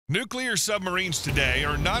Nuclear submarines today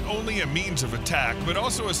are not only a means of attack, but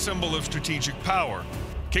also a symbol of strategic power,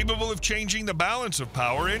 capable of changing the balance of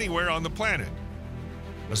power anywhere on the planet.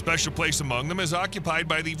 A special place among them is occupied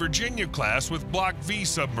by the Virginia class with Block V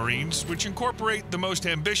submarines, which incorporate the most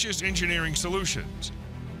ambitious engineering solutions.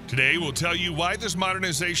 Today, we'll tell you why this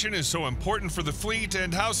modernization is so important for the fleet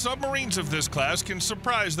and how submarines of this class can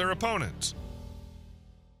surprise their opponents.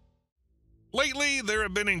 Lately, there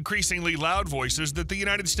have been increasingly loud voices that the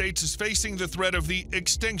United States is facing the threat of the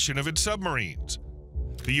extinction of its submarines.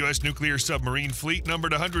 The U.S. nuclear submarine fleet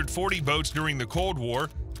numbered 140 boats during the Cold War,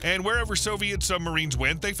 and wherever Soviet submarines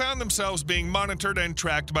went, they found themselves being monitored and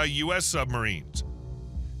tracked by U.S. submarines.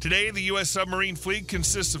 Today, the U.S. submarine fleet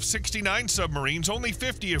consists of 69 submarines, only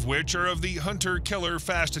 50 of which are of the hunter-killer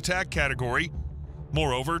fast attack category.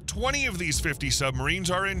 Moreover, 20 of these 50 submarines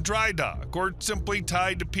are in dry dock or simply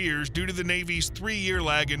tied to piers due to the Navy's 3-year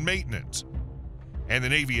lag in maintenance. And the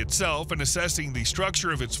Navy itself, in assessing the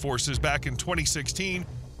structure of its forces back in 2016,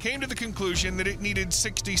 came to the conclusion that it needed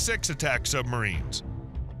 66 attack submarines.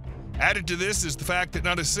 Added to this is the fact that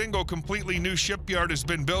not a single completely new shipyard has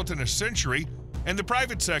been built in a century, and the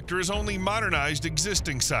private sector has only modernized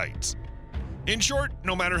existing sites. In short,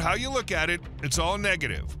 no matter how you look at it, it's all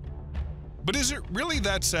negative. But is it really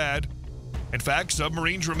that sad? In fact,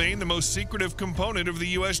 submarines remain the most secretive component of the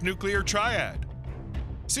U.S. nuclear triad.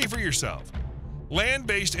 See for yourself.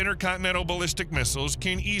 Land-based intercontinental ballistic missiles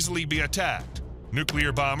can easily be attacked.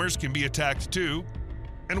 Nuclear bombers can be attacked too.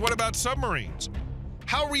 And what about submarines?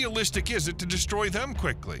 How realistic is it to destroy them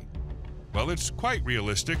quickly? Well, it's quite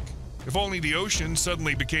realistic, if only the ocean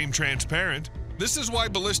suddenly became transparent. This is why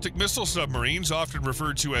ballistic missile submarines, often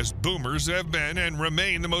referred to as boomers, have been and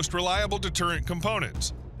remain the most reliable deterrent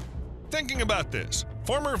components. Thinking about this,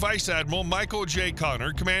 former Vice Admiral Michael J.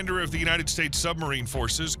 Connor, commander of the United States Submarine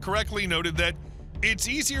Forces, correctly noted that it's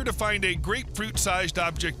easier to find a grapefruit-sized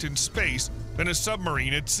object in space than a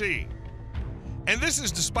submarine at sea. And this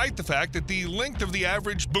is despite the fact that the length of the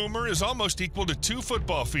average boomer is almost equal to 2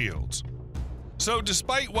 football fields. So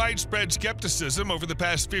despite widespread skepticism over the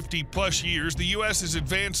past 50-plus years, the U.S. has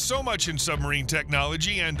advanced so much in submarine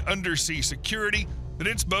technology and undersea security that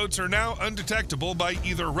its boats are now undetectable by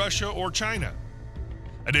either Russia or China.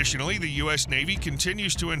 Additionally, the U.S. Navy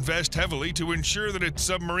continues to invest heavily to ensure that its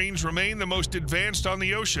submarines remain the most advanced on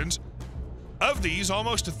the oceans. Of these,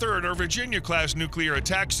 almost a third are Virginia-class nuclear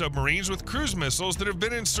attack submarines with cruise missiles that have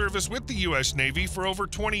been in service with the U.S. Navy for over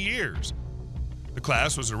 20 years. The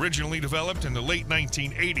class was originally developed in the late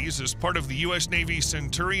 1980s as part of the U.S. Navy's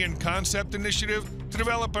Centurion Concept Initiative to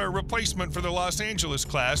develop a replacement for the Los Angeles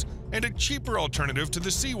class and a cheaper alternative to the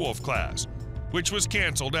Seawolf class, which was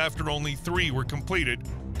canceled after only 3 were completed,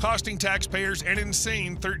 costing taxpayers an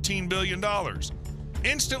insane $13 billion,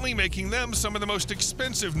 instantly making them some of the most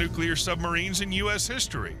expensive nuclear submarines in U.S.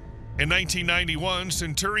 history. In 1991,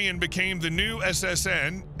 Centurion became the new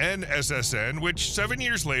SSN, NSSN, which 7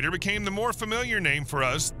 years later became the more familiar name for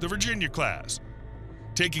us, the Virginia class.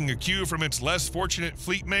 Taking a cue from its less fortunate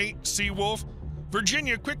fleetmate, Seawolf,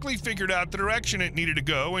 Virginia quickly figured out the direction it needed to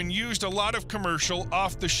go and used a lot of commercial,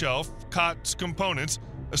 off-the-shelf COTS components,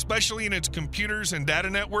 especially in its computers and data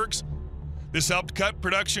networks. This helped cut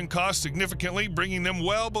production costs significantly, bringing them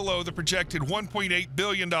well below the projected $1.8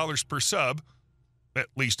 billion per sub, at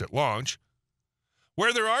least at launch.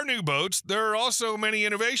 Where there are new boats, there are also many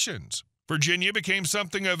innovations. Virginia became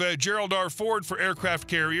something of a Gerald R. Ford for aircraft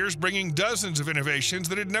carriers, bringing dozens of innovations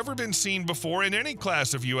that had never been seen before in any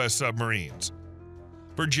class of U.S. submarines.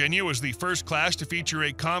 Virginia was the first class to feature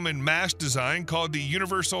a common mast design called the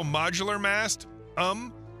Universal Modular Mast,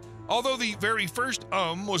 although the very first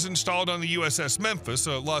was installed on the USS Memphis,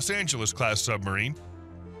 a Los Angeles-class submarine.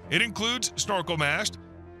 It includes snorkel mast,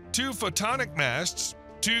 2 photonic masts,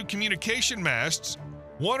 2 communication masts,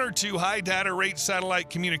 1 or 2 high data rate satellite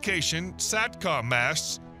communication SATCOM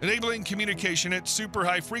masts, enabling communication at super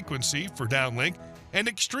high frequency for downlink and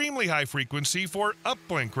extremely high frequency for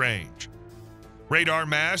uplink range. Radar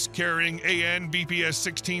mast carrying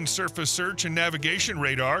AN/BPS-16 surface search and navigation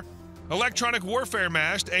radar, electronic warfare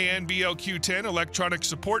mast AN/BLQ-10 electronic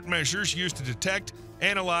support measures used to detect,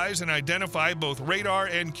 analyze, and identify both radar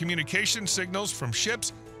and communication signals from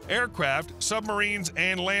ships, aircraft, submarines,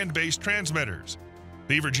 and land-based transmitters.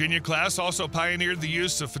 The Virginia class also pioneered the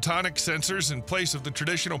use of photonic sensors in place of the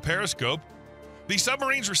traditional periscope. The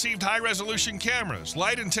submarines received high-resolution cameras,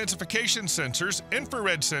 light intensification sensors,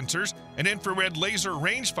 infrared sensors, an infrared laser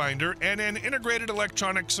rangefinder, and an integrated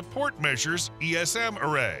electronic support measures (ESM)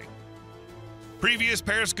 array. Previous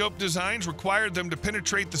periscope designs required them to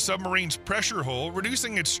penetrate the submarine's pressure hull,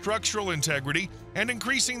 reducing its structural integrity and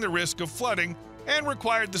increasing the risk of flooding, and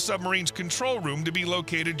required the submarine's control room to be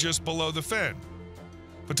located just below the fin.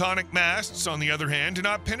 Photonic masts, on the other hand, do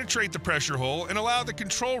not penetrate the pressure hull and allow the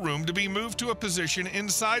control room to be moved to a position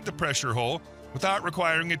inside the pressure hull without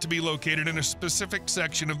requiring it to be located in a specific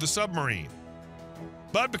section of the submarine.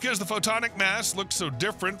 But because the photonic masts look so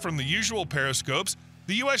different from the usual periscopes,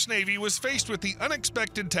 the U.S. Navy was faced with the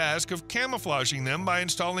unexpected task of camouflaging them by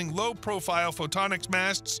installing low-profile photonics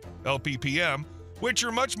masts, LPPM, which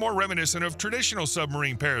are much more reminiscent of traditional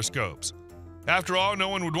submarine periscopes. After all, no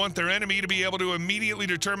one would want their enemy to be able to immediately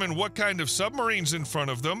determine what kind of submarine's in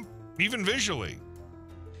front of them, even visually.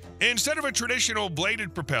 Instead of a traditional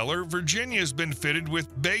bladed propeller, Virginia has been fitted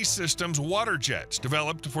with BAE Systems water jets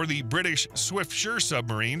developed for the British Swiftsure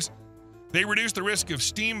submarines. They reduce the risk of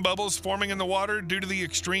steam bubbles forming in the water due to the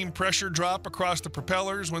extreme pressure drop across the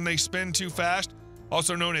propellers when they spin too fast,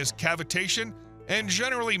 also known as cavitation, and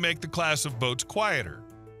generally make the class of boats quieter.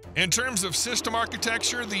 In terms of system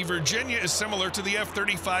architecture, the Virginia is similar to the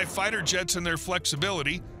F-35 fighter jets in their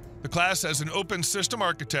flexibility. The class has an open system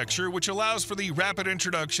architecture which allows for the rapid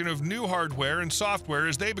introduction of new hardware and software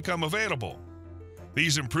as they become available.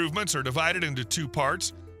 These improvements are divided into two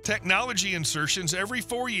parts: technology insertions every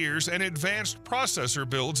 4 years and advanced processor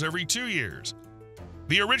builds every 2 years.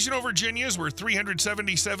 The original Virginias were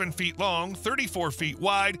 377 feet long, 34 feet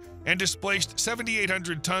wide, and displaced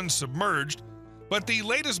 7,800 tons submerged, but the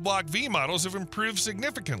latest Block V models have improved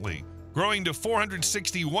significantly, growing to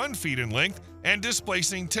 461 feet in length and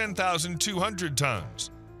displacing 10,200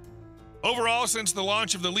 tons. Overall, since the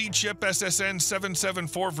launch of the lead ship SSN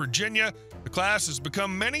 774 Virginia, the class has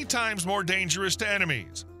become many times more dangerous to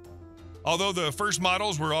enemies. Although the first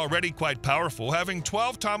models were already quite powerful, having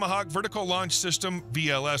 12 Tomahawk Vertical Launch System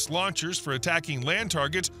VLS launchers for attacking land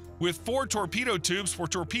targets with 4 torpedo tubes for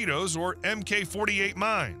torpedoes or Mk-48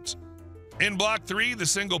 mines. In Block 3, the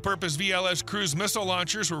single-purpose VLS cruise missile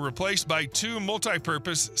launchers were replaced by 2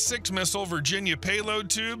 multi-purpose 6-missile Virginia payload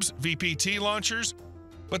tubes, VPT launchers.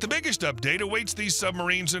 But the biggest update awaits these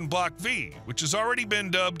submarines in Block V, which has already been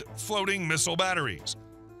dubbed floating missile batteries.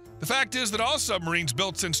 The fact is that all submarines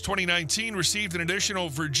built since 2019 received an additional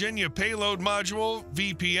Virginia Payload Module,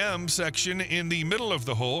 VPM, section in the middle of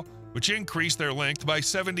the hull, which increased their length by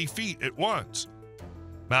 70 feet at once.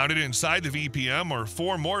 Mounted inside the VPM are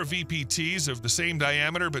 4 more VPTs of the same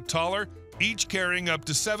diameter but taller, each carrying up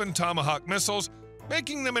to 7 Tomahawk missiles,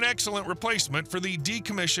 making them an excellent replacement for the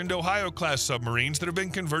decommissioned Ohio-class submarines that have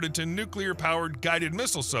been converted to nuclear-powered guided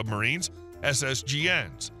missile submarines,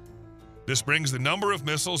 SSGNs. This brings the number of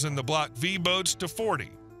missiles in the Block V boats to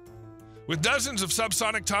 40. With dozens of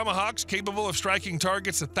subsonic Tomahawks capable of striking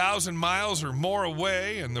targets 1,000 miles or more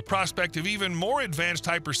away and the prospect of even more advanced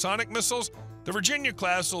hypersonic missiles, the Virginia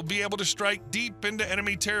class will be able to strike deep into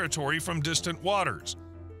enemy territory from distant waters.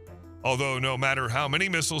 Although no matter how many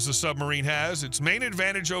missiles a submarine has, its main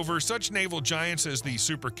advantage over such naval giants as the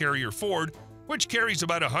supercarrier Ford, which carries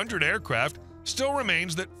about 100 aircraft, still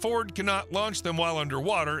remains that Ford cannot launch them while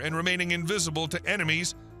underwater and remaining invisible to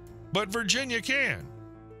enemies, but Virginia can.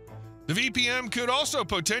 The VPM could also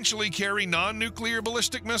potentially carry non-nuclear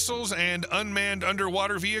ballistic missiles and unmanned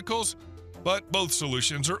underwater vehicles, but both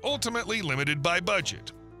solutions are ultimately limited by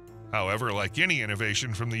budget. However, like any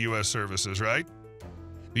innovation from the U.S. services, right?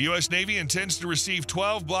 The U.S. Navy intends to receive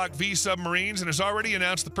 12 Block V submarines and has already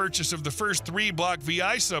announced the purchase of the first 3 Block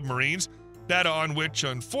VI submarines, data on which,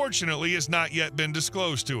 unfortunately, has not yet been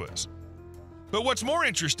disclosed to us. But what's more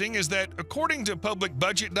interesting is that, according to public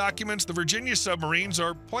budget documents, the Virginia submarines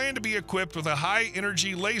are planned to be equipped with a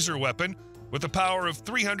high-energy laser weapon with a power of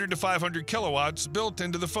 300 to 500 kilowatts built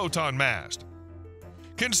into the photon mast.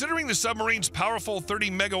 Considering the submarine's powerful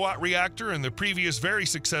 30-megawatt reactor and the previous very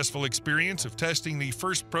successful experience of testing the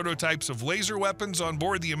first prototypes of laser weapons on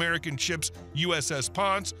board the American ships USS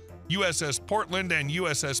Ponce, USS Portland, and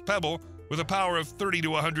USS Pebble, with a power of 30 to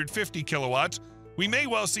 150 kilowatts, we may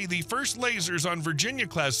well see the first lasers on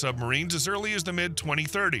Virginia-class submarines as early as the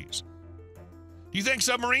mid-2030s. Do you think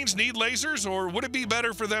submarines need lasers, or would it be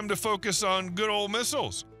better for them to focus on good old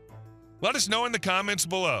missiles? Let us know in the comments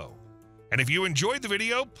below. And if you enjoyed the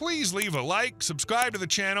video, please leave a like, subscribe to the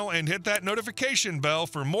channel, and hit that notification bell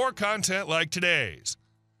for more content like today's.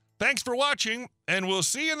 Thanks for watching, and we'll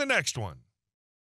see you in the next one.